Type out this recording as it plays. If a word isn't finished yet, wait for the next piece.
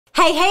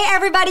Hey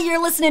everybody, you're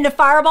listening to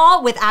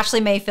Fireball with Ashley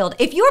Mayfield.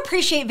 If you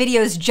appreciate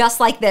videos just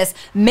like this,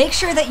 make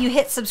sure that you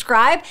hit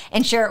subscribe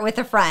and share it with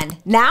a friend.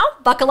 Now,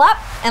 buckle up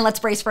and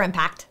let's brace for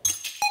impact.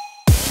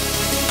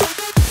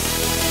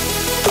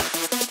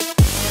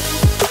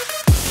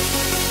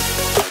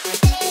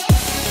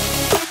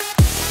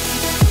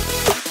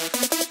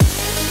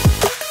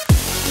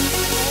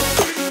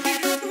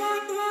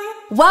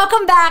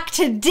 Welcome back.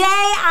 Today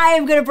I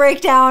am going to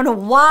break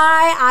down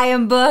why I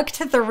am booked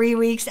 3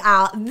 weeks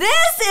out.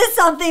 This is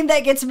something that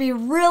gets me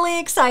really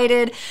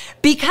excited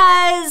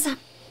because,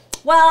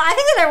 well, I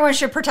think that everyone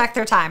should protect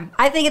their time.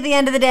 I think at the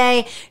end of the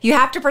day, you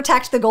have to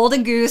protect the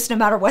golden goose, no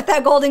matter what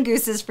that golden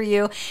goose is for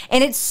you.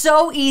 And it's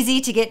so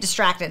easy to get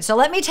distracted. So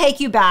let me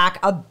take you back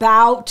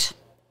about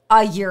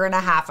a year and a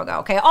half ago,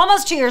 okay?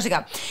 Almost 2 years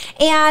ago.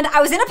 And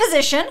I was in a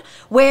position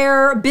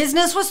where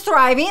business was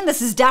thriving.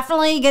 This is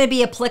definitely going to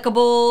be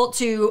applicable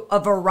to a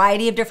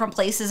variety of different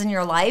places in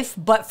your life.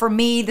 But for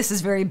me, this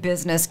is very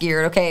business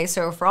geared, okay?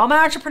 So for all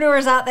my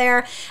entrepreneurs out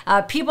there,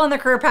 people on the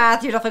career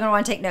path, you're definitely going to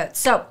want to take notes.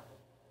 So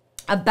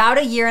about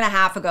a year and a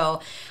half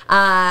ago,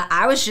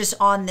 I was just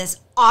on this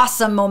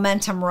awesome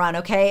momentum run,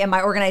 okay? In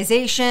my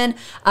organization,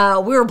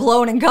 we were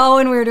blowing and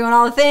going. We were doing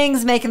all the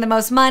things, making the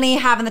most money,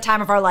 having the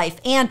time of our life.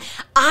 And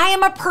I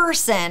am a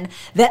person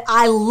that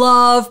I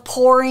love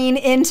pouring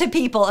into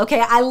people,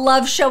 okay? I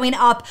love showing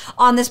up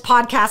on this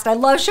podcast. I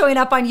love showing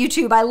up on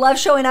YouTube. I love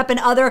showing up in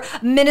other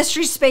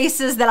ministry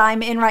spaces that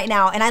I'm in right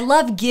now. And I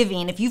love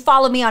giving. If you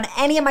follow me on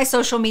any of my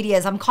social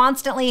medias, I'm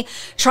constantly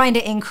trying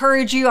to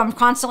encourage you. I'm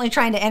constantly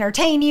trying to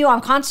entertain you.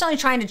 I'm constantly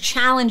trying to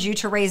challenge you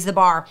to raise the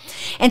bar.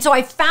 And so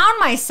I found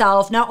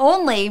myself, not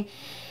only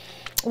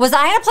was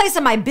I in a place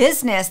in my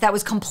business that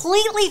was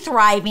completely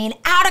thriving,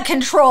 out of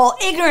control,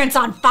 ignorance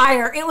on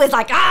fire. It was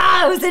like,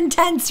 it was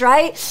intense,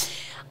 right?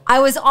 I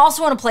was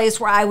also in a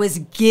place where I was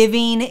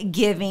giving.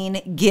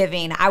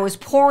 I was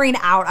pouring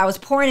out. I was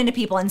pouring into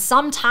people. And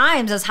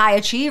sometimes as high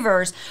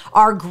achievers,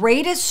 our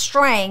greatest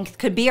strength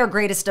could be our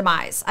greatest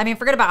demise. I mean,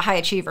 forget about high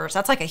achievers.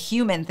 That's like a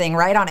human thing,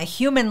 right? On a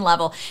human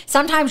level.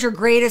 Sometimes your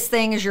greatest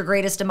thing is your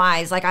greatest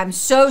demise. Like, I'm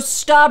so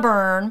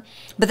stubborn,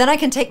 but then I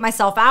can take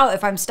myself out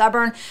if I'm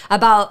stubborn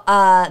about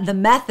the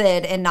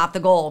method and not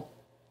the goal.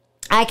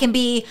 I can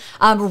be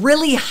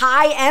really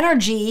high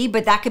energy,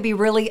 but that could be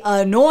really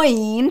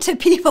annoying to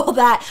people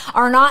that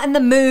are not in the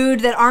mood,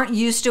 that aren't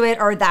used to it,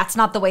 or that's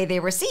not the way they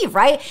receive,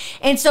 right?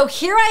 And so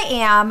here I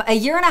am a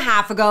year and a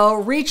half ago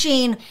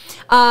reaching,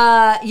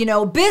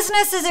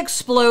 business is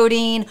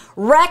exploding,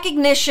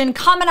 recognition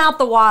coming out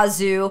the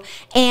wazoo,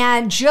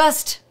 and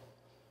just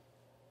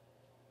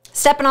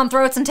stepping on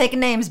throats and taking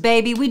names,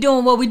 baby. We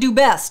doing what we do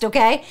best,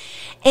 okay?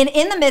 And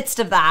in the midst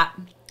of that,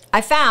 I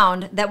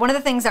found that one of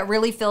the things that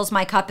really fills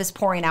my cup is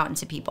pouring out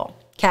into people,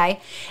 okay?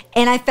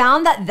 And I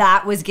found that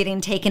that was getting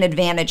taken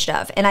advantage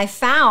of. And I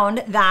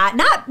found that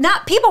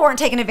not people weren't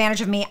taking advantage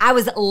of me. I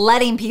was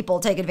letting people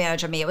take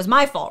advantage of me. It was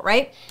my fault,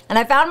 right? And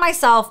I found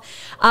myself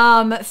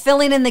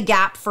filling in the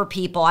gap for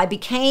people. I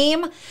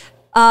became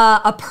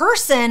a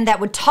person that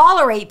would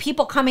tolerate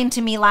people coming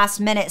to me last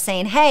minute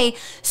saying, hey,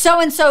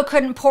 so-and-so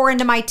couldn't pour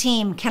into my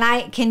team.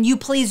 Can you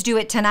please do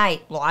it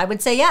tonight? Well, I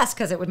would say yes,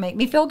 because it would make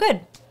me feel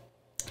good.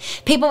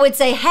 People would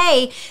say,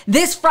 hey,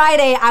 this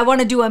Friday, I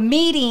want to do a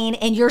meeting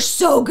and you're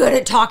so good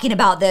at talking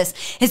about this.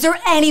 Is there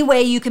any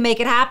way you can make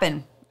it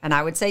happen? And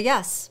I would say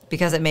yes,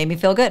 because it made me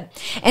feel good.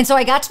 And so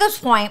I got to this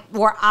point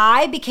where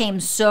I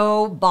became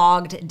so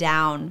bogged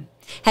down.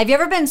 Have you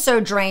ever been so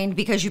drained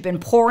because you've been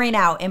pouring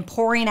out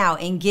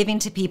and giving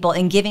to people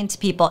and giving to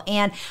people,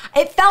 and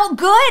it felt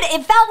good?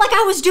 It felt like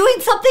I was doing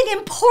something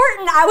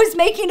important. I was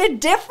making a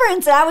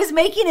difference, and I was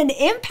making an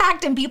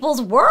impact in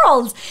people's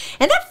worlds.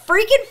 And that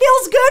freaking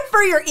feels good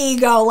for your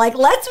ego. Like,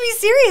 let's be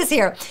serious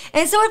here.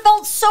 And so it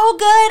felt so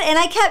good, and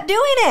I kept doing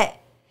it.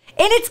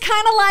 And it's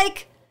kind of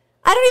like,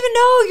 I don't even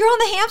know, you're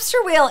on the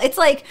hamster wheel. It's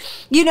like,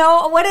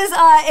 what is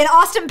in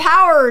Austin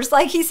Powers,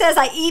 like he says,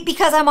 I eat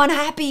because I'm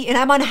unhappy and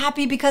I'm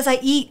unhappy because I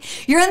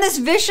eat. You're in this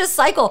vicious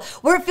cycle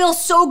where it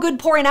feels so good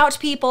pouring out to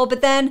people,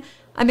 but then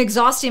I'm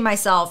exhausting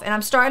myself and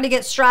I'm starting to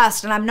get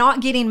stressed and I'm not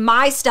getting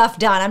my stuff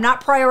done. I'm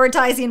not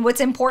prioritizing what's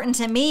important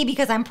to me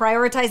because I'm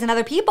prioritizing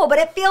other people, but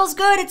it feels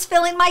good. It's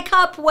filling my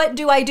cup. What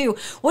do I do?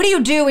 What do you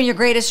do when your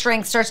greatest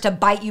strength starts to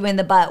bite you in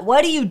the butt?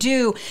 What do you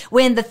do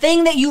when the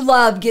thing that you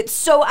love gets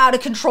so out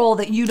of control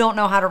that you don't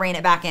know how to rein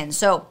it back in?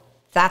 So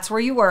that's where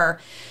you were.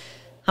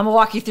 I'm gonna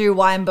walk you through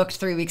why I'm booked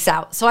 3 weeks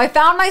out. So I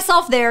found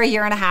myself there a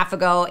year and a half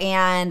ago,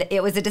 and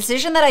it was a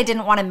decision that I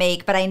didn't want to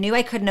make, but I knew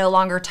I could no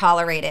longer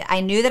tolerate it.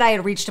 I knew that I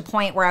had reached a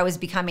point where I was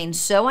becoming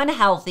so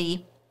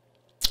unhealthy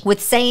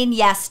with saying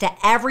yes to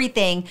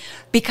everything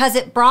because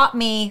it brought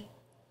me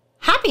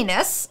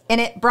happiness and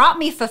it brought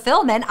me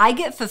fulfillment. I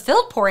get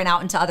fulfilled pouring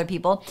out into other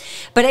people,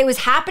 but it was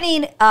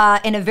happening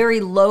in a very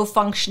low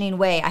functioning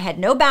way. I had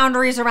no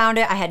boundaries around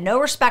it. I had no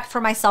respect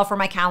for myself or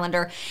my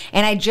calendar.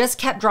 And I just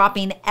kept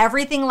dropping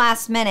everything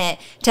last minute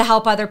to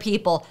help other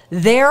people.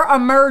 Their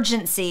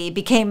emergency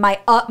became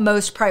my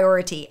utmost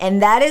priority.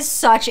 And that is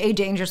such a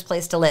dangerous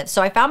place to live.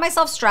 So I found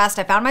myself stressed.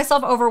 I found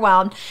myself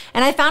overwhelmed,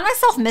 and I found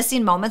myself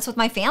missing moments with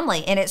my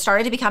family. And it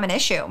started to become an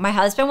issue. My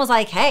husband was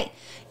like, hey,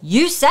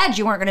 you said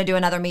you weren't going to do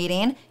another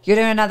meeting. You're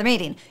doing another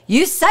meeting.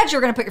 You said you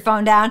were going to put your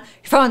phone down.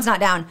 Your phone's not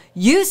down.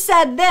 You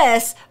said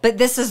this, but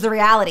this is the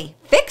reality.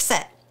 Fix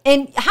it.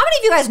 And how many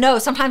of you guys know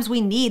sometimes we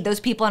need those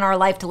people in our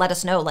life to let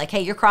us know, like, hey,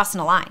 you're crossing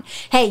a line.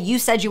 Hey, you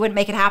said you wouldn't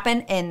make it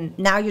happen, and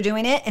now you're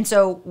doing it. And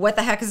so what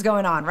the heck is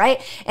going on,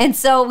 right? And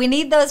so we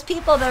need those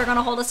people that are going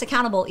to hold us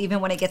accountable even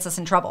when it gets us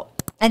in trouble.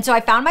 And so I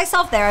found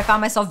myself there. I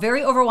found myself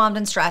very overwhelmed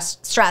and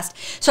stressed.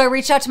 So I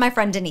reached out to my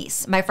friend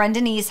Denise. My friend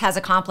Denise has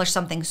accomplished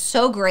something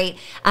so great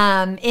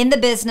in the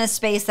business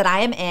space that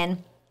I am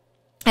in.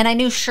 And I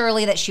knew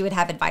surely that she would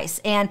have advice.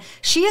 And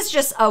she is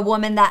just a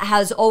woman that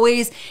has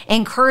always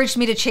encouraged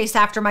me to chase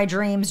after my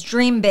dreams,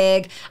 dream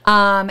big.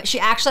 She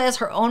actually has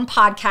her own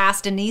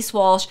podcast, Denise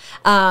Walsh,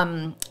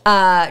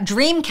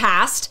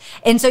 Dreamcast.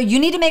 And so you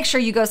need to make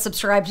sure you go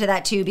subscribe to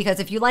that too, because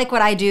if you like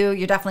what I do,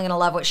 you're definitely going to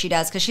love what she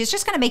does, because she's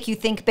just going to make you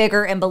think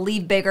bigger and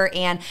believe bigger.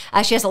 And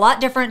she has a lot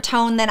different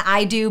tone than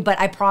I do, but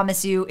I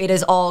promise you it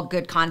is all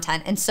good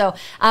content. And so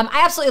I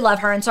absolutely love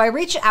her. And so I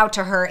reached out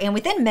to her, and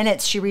within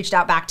minutes, she reached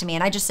out back to me.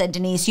 And I just said,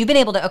 Denise, you've been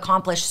able to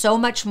accomplish so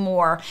much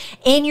more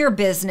in your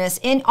business,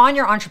 on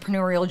your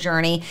entrepreneurial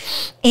journey.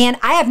 And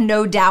I have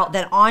no doubt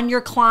that on your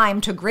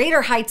climb to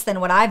greater heights than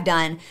what I've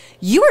done,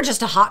 you are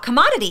just a hot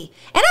commodity.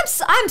 And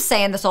I'm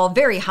saying this all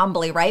very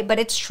humbly, right? But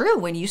it's true.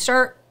 When you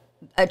start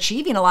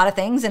achieving a lot of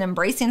things and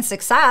embracing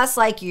success,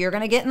 like, you're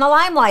going to get in the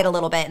limelight a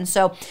little bit. And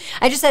so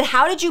I just said,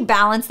 how did you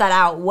balance that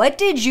out? What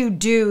did you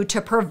do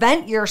to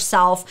prevent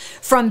yourself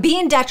from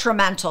being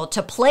detrimental,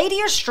 to play to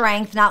your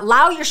strength, not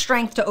allow your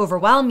strength to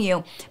overwhelm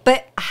you?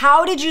 But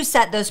how did you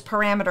set those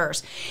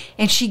parameters?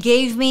 And she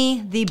gave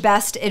me the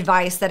best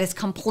advice that has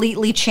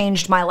completely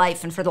changed my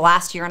life. And for the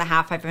last year and a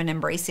half, I've been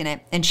embracing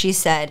it. And she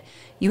said,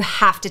 you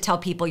have to tell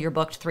people you're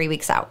booked 3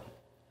 weeks out.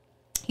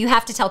 You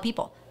have to tell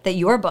people that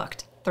you're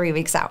booked 3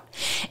 weeks out.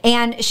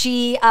 And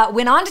she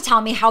went on to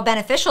tell me how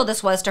beneficial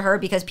this was to her,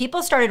 because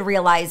people started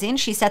realizing,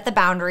 she set the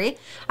boundary,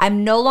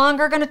 I'm no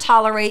longer going to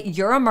tolerate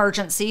your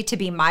emergency to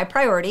be my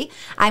priority.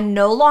 I'm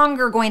no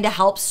longer going to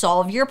help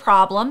solve your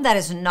problem. That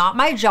is not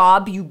my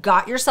job. You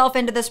got yourself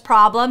into this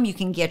problem. You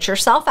can get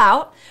yourself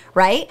out,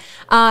 right?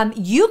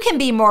 You can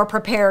be more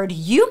prepared.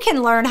 You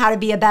can learn how to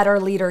be a better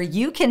leader.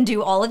 You can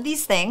do all of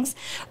these things.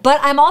 But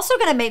I'm also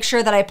going to make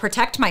sure that I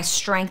protect my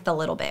strength a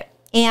little bit.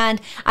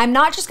 And I'm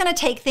not just going to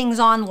take things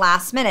on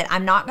last minute.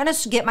 I'm not going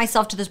to get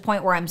myself to this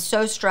point where I'm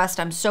so stressed,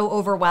 I'm so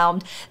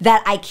overwhelmed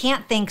that I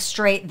can't think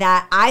straight,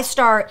 that I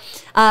start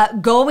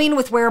going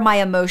with where my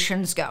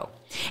emotions go.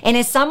 And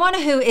as someone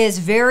who is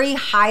very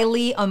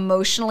highly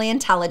emotionally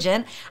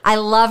intelligent, I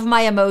love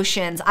my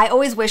emotions. I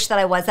always wish that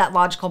I was that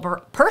logical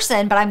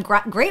person, but I'm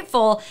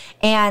grateful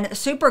and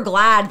super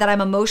glad that I'm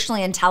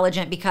emotionally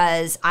intelligent,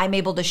 because I'm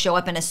able to show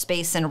up in a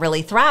space and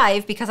really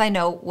thrive because I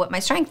know what my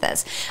strength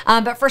is.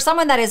 But for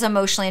someone that is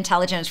emotionally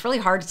intelligent, it's really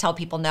hard to tell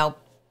people no.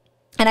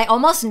 And I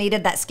almost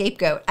needed that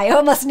scapegoat. I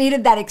almost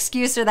needed that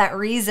excuse or that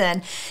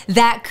reason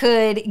that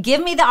could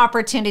give me the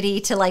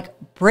opportunity to, like,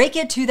 break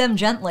it to them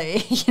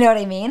gently. You know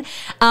what I mean?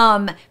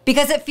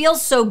 Because it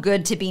feels so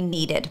good to be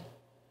needed,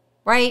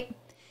 right?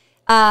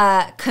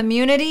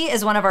 Community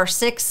is one of our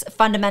 6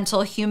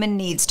 fundamental human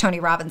needs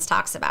Tony Robbins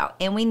talks about.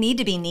 And we need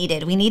to be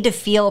needed. We need to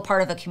feel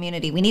part of a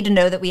community. We need to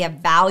know that we have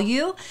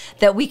value,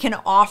 that we can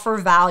offer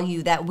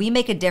value, that we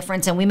make a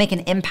difference and we make an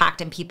impact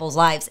in people's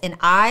lives. And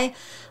I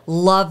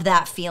love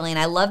that feeling.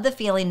 I love the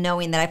feeling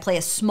knowing that I play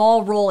a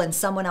small role in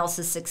someone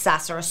else's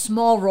success or a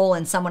small role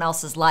in someone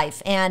else's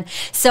life. And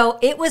so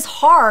it was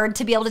hard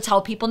to be able to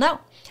tell people no.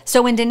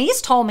 So when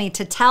Denise told me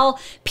to tell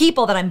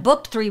people that I'm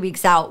booked 3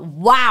 weeks out,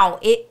 wow,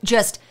 it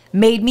just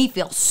made me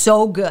feel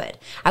so good.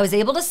 I was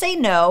able to say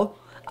no.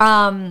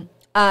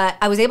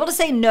 I was able to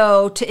say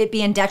no to it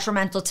being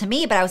detrimental to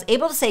me, but I was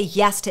able to say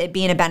yes to it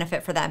being a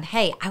benefit for them.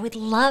 Hey, I would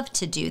love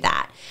to do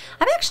that.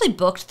 I'm actually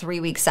booked 3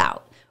 weeks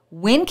out.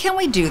 When can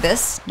we do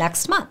this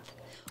next month?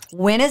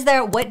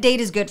 What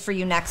date is good for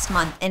you next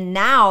month? And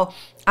now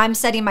I'm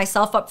setting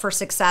myself up for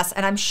success,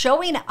 and I'm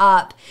showing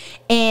up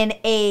in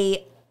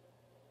a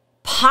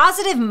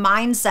positive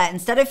mindset.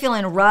 Instead of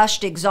feeling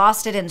rushed,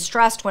 exhausted, and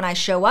stressed when I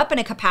show up in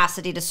a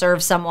capacity to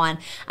serve someone,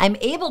 I'm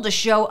able to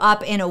show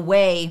up in a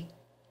way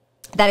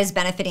that is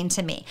benefiting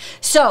to me.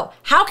 So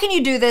how can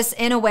you do this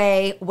in a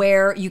way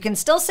where you can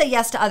still say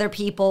yes to other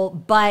people,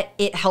 but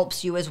it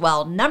helps you as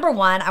well? Number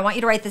 1, I want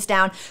you to write this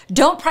down.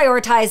 Don't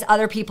prioritize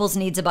other people's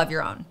needs above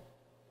your own.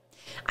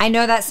 I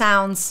know that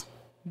sounds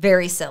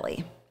very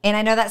silly, and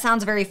I know that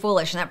sounds very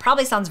foolish, and that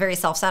probably sounds very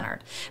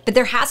self-centered, but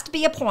there has to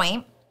be a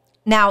point.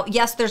 Now,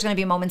 yes, there's going to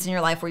be moments in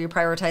your life where you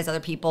prioritize other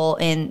people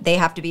and they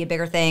have to be a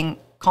bigger thing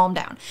Calm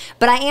down.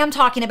 But I am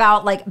talking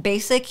about like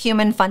basic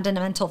human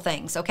fundamental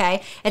things,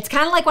 okay? It's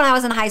kind of like when I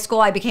was in high school,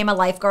 I became a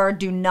lifeguard.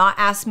 Do not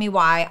ask me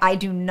why. I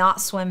do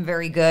not swim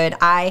very good.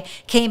 I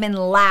came in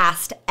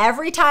last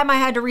every time I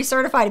had to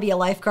recertify to be a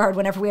lifeguard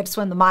whenever we had to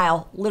swim the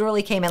mile.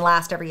 Literally came in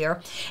last every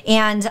year.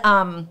 And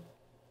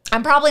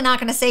I'm probably not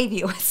going to save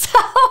you.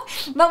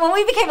 But when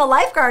we became a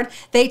lifeguard,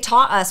 they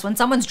taught us when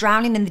someone's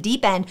drowning in the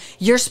deep end,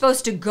 you're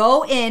supposed to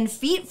go in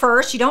feet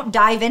first. You don't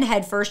dive in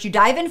head first. You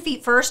dive in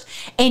feet first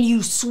and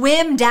you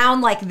swim down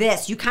like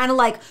this. You kind of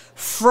like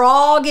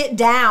frog it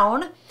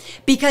down,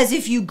 because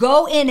if you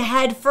go in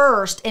head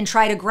first and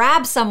try to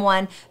grab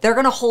someone, they're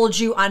going to hold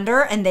you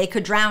under and they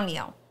could drown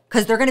you,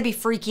 because they're going to be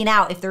freaking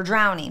out if they're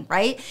drowning,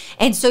 right?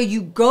 And so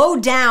you go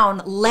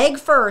down leg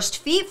first,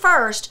 feet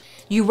first,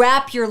 you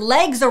wrap your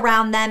legs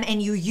around them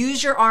and you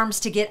use your arms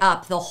to get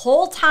up. The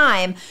whole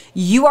time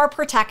you are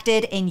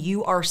protected and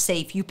you are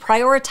safe. You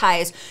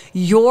prioritize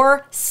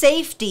your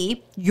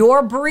safety,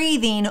 your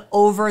breathing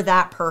over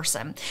that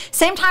person.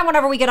 Same time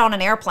whenever we get on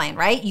an airplane,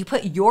 right? You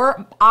put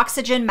your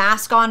oxygen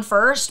mask on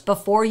first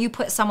before you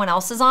put someone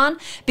else's on,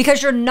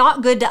 because you're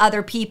not good to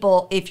other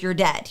people if you're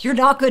dead. You're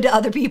not good to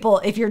other people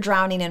if you're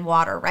drowning in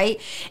water,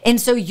 right? And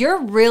so you're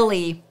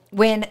really...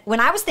 When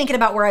I was thinking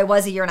about where I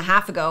was a year and a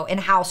half ago and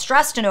how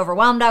stressed and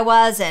overwhelmed I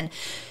was and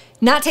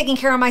not taking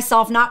care of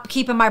myself, not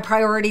keeping my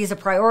priorities a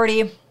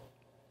priority,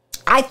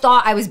 I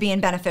thought I was being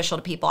beneficial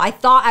to people. I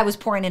thought I was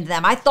pouring into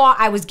them. I thought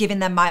I was giving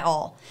them my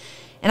all.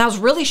 And I was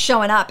really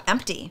showing up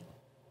empty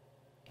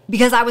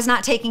because I was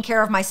not taking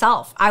care of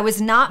myself. I was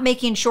not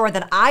making sure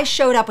that I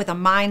showed up with a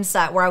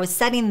mindset where I was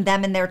setting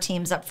them and their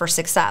teams up for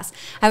success.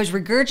 I was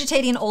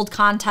regurgitating old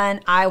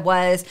content. I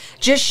was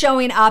just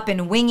showing up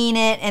and winging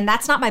it. And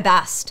that's not my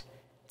best.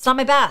 It's not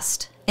my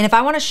best. And if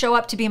I want to show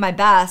up to be my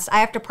best, I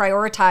have to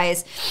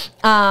prioritize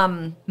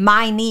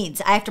my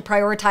needs. I have to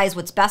prioritize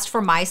what's best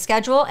for my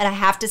schedule. And I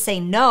have to say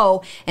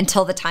no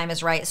until the time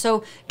is right.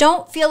 So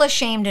don't feel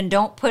ashamed and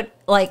don't put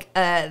like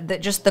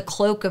just the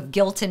cloak of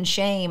guilt and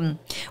shame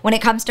when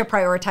it comes to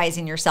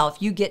prioritizing yourself.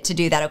 You get to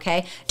do that,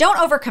 okay? Don't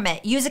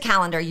overcommit. Use a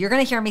calendar. You're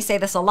going to hear me say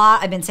this a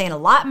lot. I've been saying a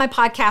lot in my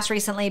podcast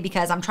recently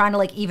because I'm trying to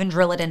like even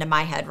drill it into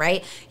my head,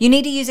 right? You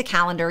need to use a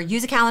calendar.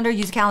 Use a calendar,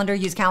 use a calendar,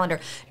 use a calendar.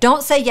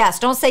 Don't say yes.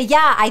 Don't say,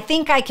 yeah, I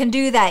think I can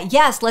do that.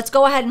 Yes, let's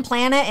go ahead and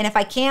plan it. And if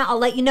I can't, I'll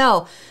let you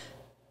know.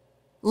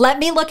 Let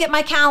me look at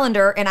my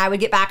calendar and I would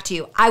get back to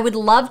you. I would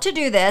love to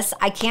do this.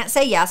 I can't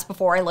say yes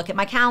before I look at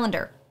my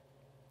calendar.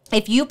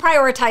 If you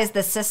prioritize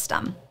the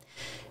system,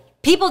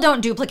 people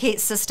don't duplicate,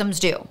 systems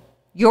do.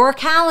 Your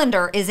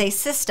calendar is a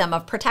system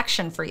of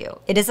protection for you.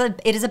 It is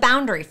a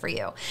boundary for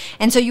you.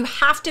 And so you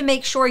have to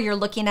make sure you're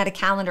looking at a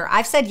calendar.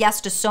 I've said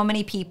yes to so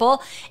many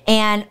people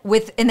and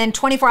then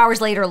 24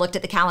 hours later looked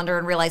at the calendar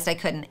and realized I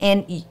couldn't.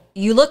 And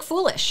you look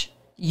foolish.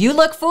 You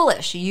look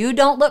foolish. You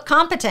don't look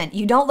competent.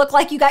 You don't look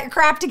like you got your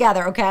crap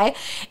together, okay?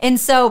 And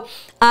so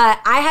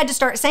I had to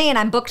start saying,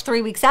 I'm booked 3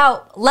 weeks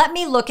out. Let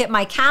me look at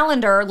my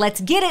calendar.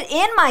 Let's get it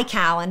in my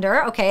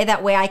calendar, okay?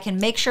 That way I can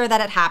make sure that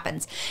it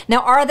happens.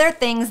 Now, are there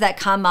things that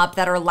come up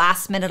that are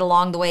last minute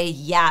along the way?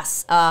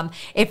 Yes.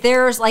 If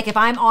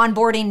I'm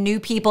onboarding new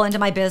people into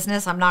my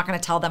business, I'm not going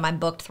to tell them I'm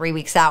booked 3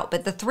 weeks out.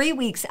 But the 3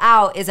 weeks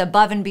out is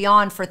above and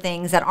beyond for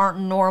things that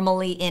aren't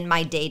normally in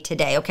my day to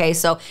day, okay?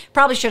 So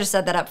probably should have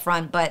said that up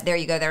front, but there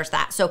you go. There's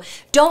that. So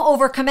don't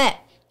overcommit.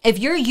 If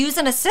you're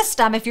using a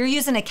system, if you're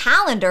using a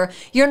calendar,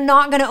 you're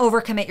not going to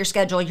overcommit your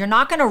schedule. You're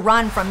not going to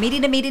run from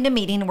meeting to meeting to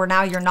meeting where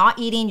now you're not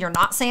eating, you're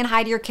not saying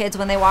hi to your kids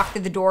when they walk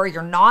through the door,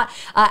 you're not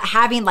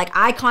having like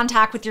eye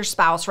contact with your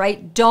spouse,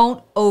 right?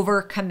 Don't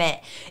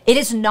overcommit. It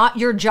is not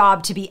your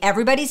job to be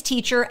everybody's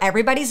teacher,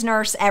 everybody's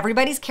nurse,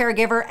 everybody's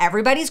caregiver,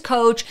 everybody's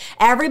coach,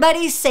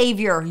 everybody's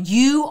savior.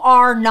 You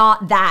are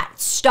not that.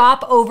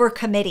 Stop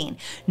overcommitting.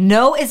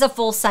 No is a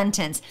full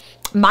sentence.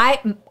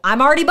 I'm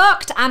already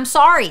booked. I'm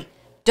sorry.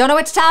 Don't know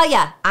what to tell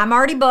you. I'm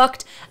already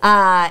booked.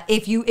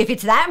 If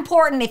it's that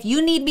important, if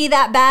you need me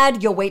that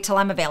bad, you'll wait till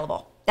I'm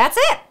available. That's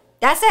it.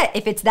 That's it.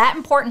 If it's that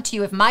important to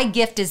you, if my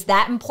gift is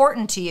that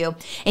important to you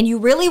and you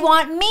really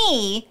want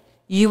me,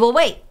 you will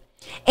wait.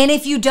 And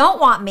if you don't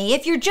want me,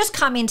 if you're just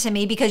coming to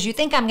me because you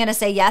think I'm going to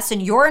say yes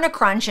and you're in a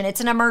crunch and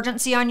it's an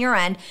emergency on your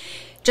end,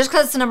 just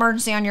because it's an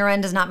emergency on your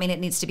end does not mean it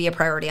needs to be a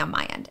priority on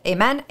my end.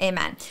 Amen?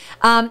 Amen.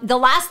 The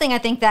last thing I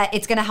think that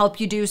it's going to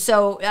help you do,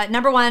 so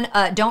number one,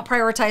 don't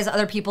prioritize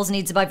other people's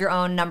needs above your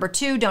own. Number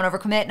two, don't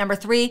overcommit. Number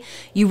three,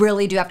 you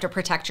really do have to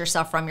protect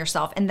yourself from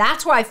yourself. And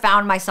that's where I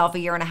found myself a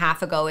year and a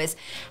half ago is,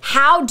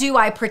 how do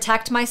I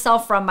protect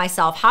myself from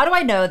myself? How do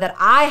I know that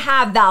I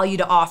have value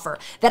to offer,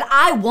 that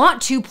I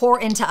want to pour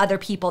into other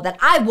people, that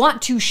I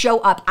want to show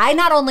up? I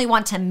not only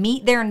want to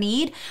meet their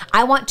need,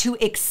 I want to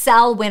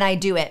excel when I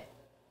do it.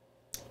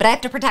 But I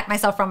have to protect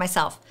myself from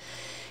myself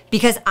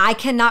because I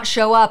cannot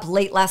show up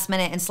late, last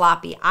minute, and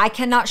sloppy. I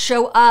cannot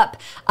show up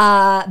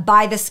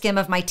by the skim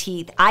of my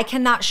teeth. I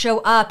cannot show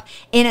up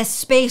in a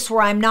space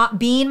where I'm not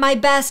being my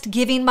best,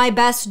 giving my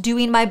best,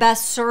 doing my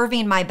best,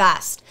 serving my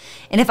best.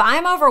 And if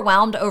I'm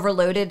overwhelmed,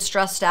 overloaded,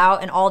 stressed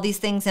out, and all these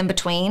things in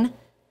between,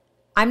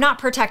 I'm not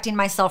protecting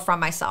myself from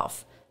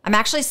myself. I'm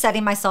actually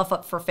setting myself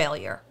up for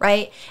failure,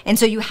 right? And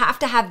so you have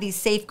to have these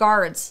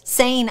safeguards.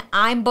 Saying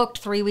I'm booked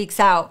 3 weeks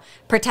out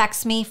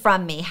protects me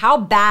from me. How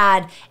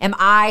bad am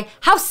I?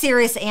 How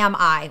serious am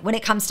I when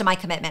it comes to my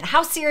commitment?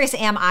 How serious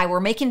am I? We're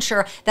making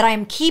sure that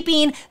I'm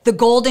keeping the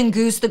golden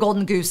goose,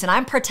 and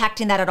I'm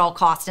protecting that at all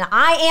costs. And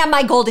I am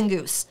my golden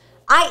goose.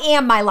 I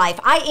am my life.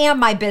 I am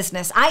my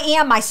business. I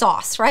am my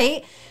sauce,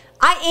 right?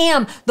 I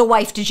am the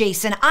wife to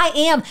Jason. I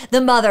am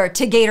the mother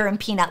to Gator and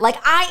Peanut. Like,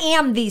 I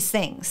am these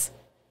things.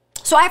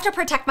 So I have to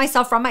protect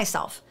myself from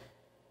myself.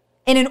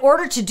 And in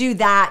order to do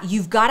that,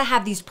 you've got to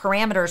have these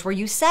parameters where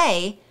you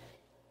say,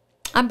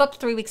 I'm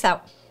booked 3 weeks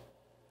out.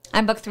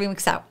 I'm booked 3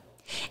 weeks out.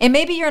 And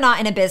maybe you're not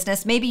in a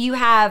business. Maybe you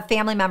have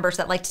family members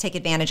that like to take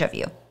advantage of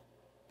you.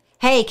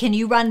 Hey, can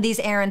you run these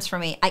errands for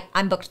me?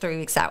 I'm booked 3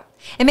 weeks out.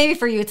 And maybe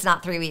for you, it's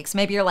not 3 weeks.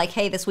 Maybe you're like,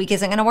 hey, this week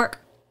isn't going to work.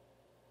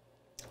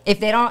 If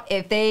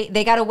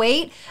they got to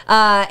wait,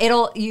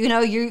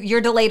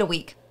 you're delayed a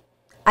week.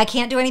 I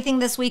can't do anything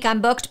this week.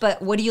 I'm booked, but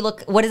what does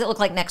it look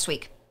like next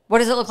week? What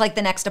does it look like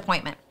the next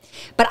appointment?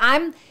 But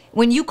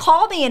when you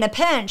call me in a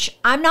pinch,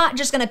 I'm not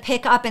just going to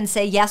pick up and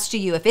say yes to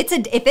you. If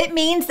it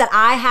means that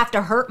I have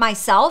to hurt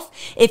myself,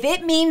 if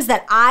it means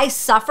that I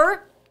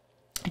suffer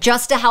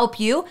just to help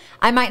you,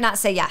 I might not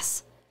say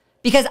yes.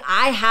 Because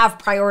I have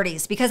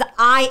priorities, because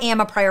I am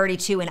a priority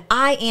too, and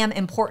I am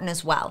important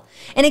as well.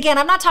 And again,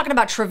 I'm not talking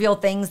about trivial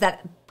things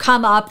that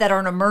come up that are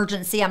an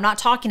emergency. I'm not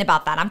talking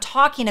about that. I'm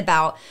talking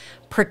about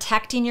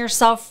protecting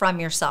yourself from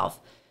yourself.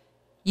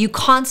 You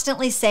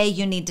constantly say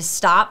you need to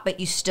stop, but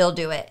you still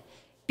do it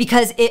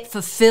because it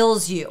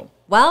fulfills you.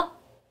 Well,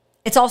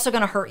 it's also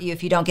going to hurt you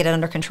if you don't get it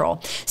under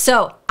control.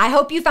 So I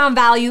hope you found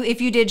value.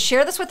 If you did,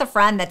 share this with a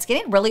friend that's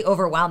getting really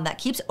overwhelmed, that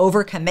keeps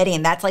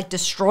overcommitting, that's like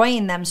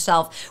destroying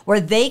themselves,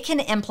 where they can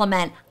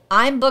implement,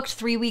 I'm booked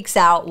 3 weeks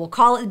out. We'll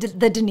call it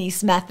the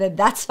Denise method.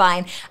 That's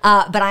fine.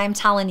 But I am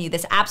telling you,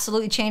 this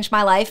absolutely changed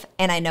my life,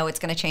 and I know it's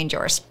going to change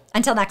yours.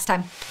 Until next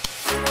time.